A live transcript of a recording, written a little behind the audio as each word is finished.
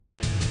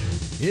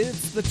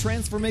It's the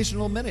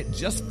Transformational Minute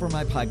just for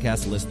my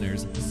podcast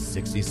listeners.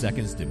 60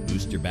 seconds to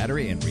boost your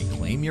battery and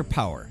reclaim your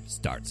power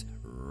starts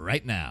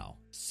right now.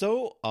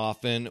 So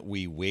often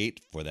we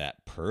wait for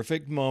that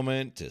perfect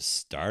moment to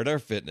start our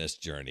fitness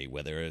journey,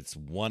 whether it's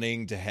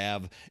wanting to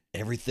have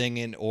everything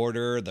in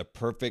order, the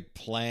perfect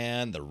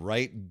plan, the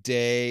right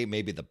day,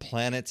 maybe the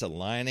planets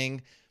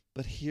aligning.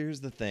 But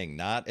here's the thing,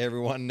 not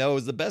everyone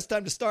knows the best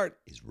time to start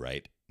is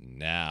right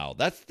now.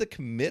 That's the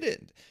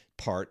committed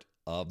part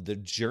of the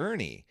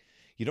journey.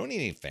 You don't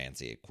need any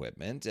fancy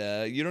equipment.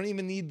 You don't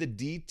even need the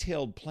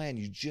detailed plan.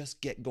 You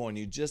just get going.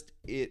 You just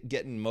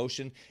get in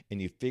motion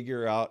and you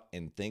figure out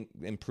and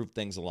improve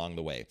things along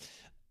the way.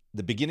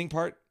 The beginning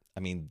part,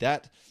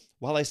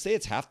 while I say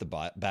it's half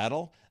the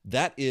battle,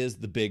 that is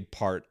the big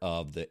part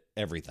of the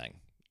everything.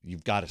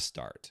 You've got to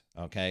start,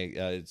 okay?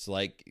 It's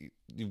like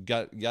you've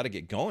got to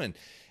get going.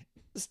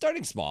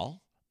 Starting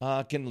small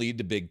can lead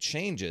to big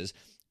changes.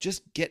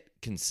 Just get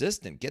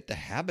consistent, get the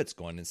habits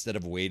going instead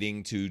of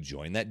waiting to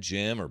join that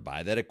gym or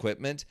buy that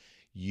equipment.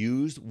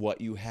 Use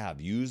what you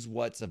have. Use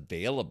what's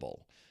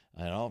available.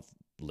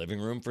 Living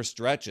room for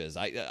stretches.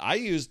 I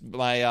used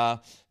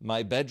my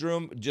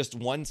bedroom, just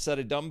one set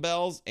of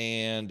dumbbells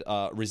and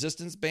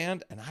resistance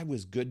band, and I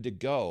was good to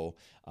go.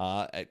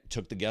 I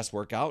took the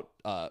guesswork out,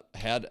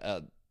 had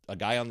a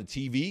guy on the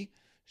TV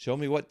show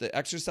me what the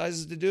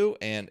exercises to do,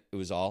 and it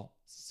was all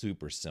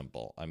super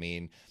simple.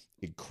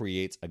 It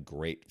creates a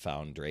great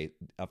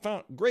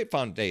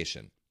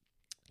foundation.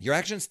 Your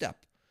action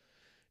step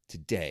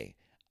today,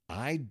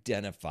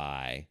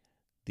 identify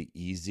the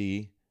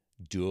easy,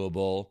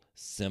 doable,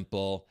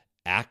 simple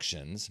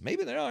actions.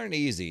 Maybe they aren't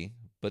easy,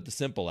 but the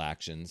simple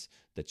actions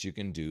that you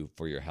can do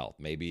for your health.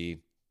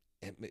 Maybe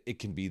it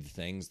can be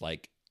things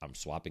like I'm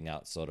swapping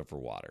out soda for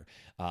water.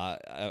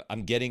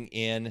 I'm getting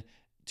in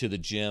to the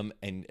gym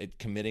and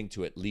committing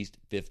to at least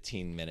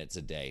 15 minutes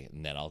a day,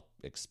 and then I'll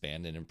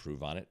expand and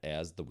improve on it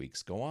as the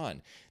weeks go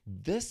on.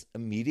 This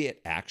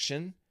immediate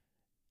action,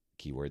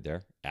 keyword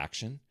there,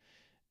 action,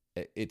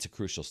 it's a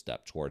crucial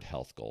step toward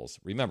health goals.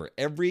 Remember,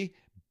 every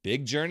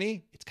big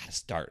journey, it's got to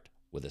start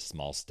with a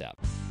small step.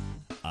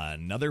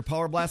 Another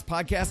Power Blast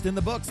podcast in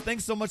the books.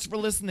 Thanks so much for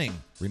listening.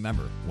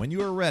 Remember, when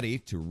you are ready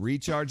to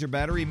recharge your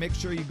battery, make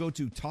sure you go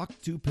to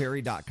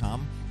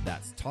talktoperry.com.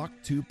 That's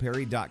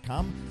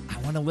talktoperry.com.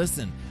 I want to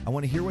listen. I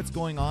want to hear what's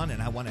going on,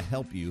 and I want to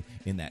help you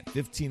in that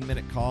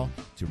 15-minute call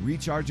to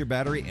recharge your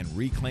battery and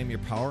reclaim your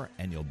power,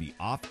 and you'll be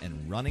off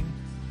and running,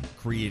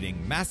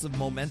 creating massive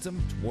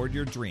momentum toward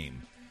your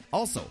dream.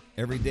 Also,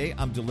 every day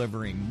I'm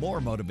delivering more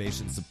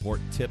motivation,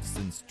 support, tips,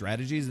 and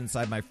strategies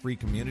inside my free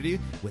community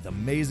with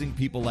amazing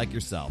people like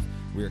yourself.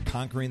 We are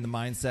conquering the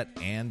mindset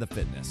and the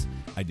fitness.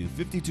 I do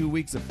 52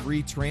 weeks of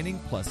free training,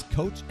 plus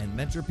coach and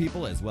mentor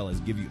people, as well as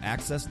give you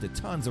access to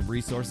tons of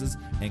resources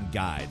and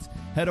guides.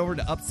 Head over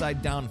to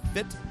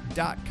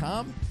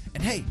UpsideDownFit.com.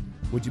 And hey,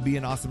 would you be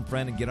an awesome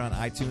friend and get on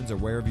iTunes or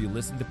wherever you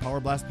listen to Power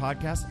Blast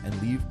podcasts and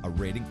leave a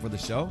rating for the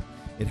show?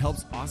 It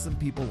helps awesome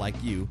people like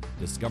you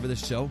discover the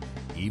show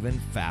even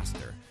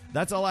faster.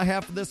 That's all I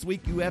have for this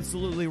week. You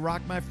absolutely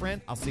rock, my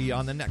friend. I'll see you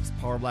on the next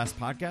Power Blast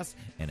podcast.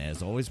 And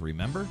as always,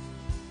 remember,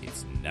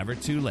 it's never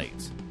too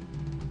late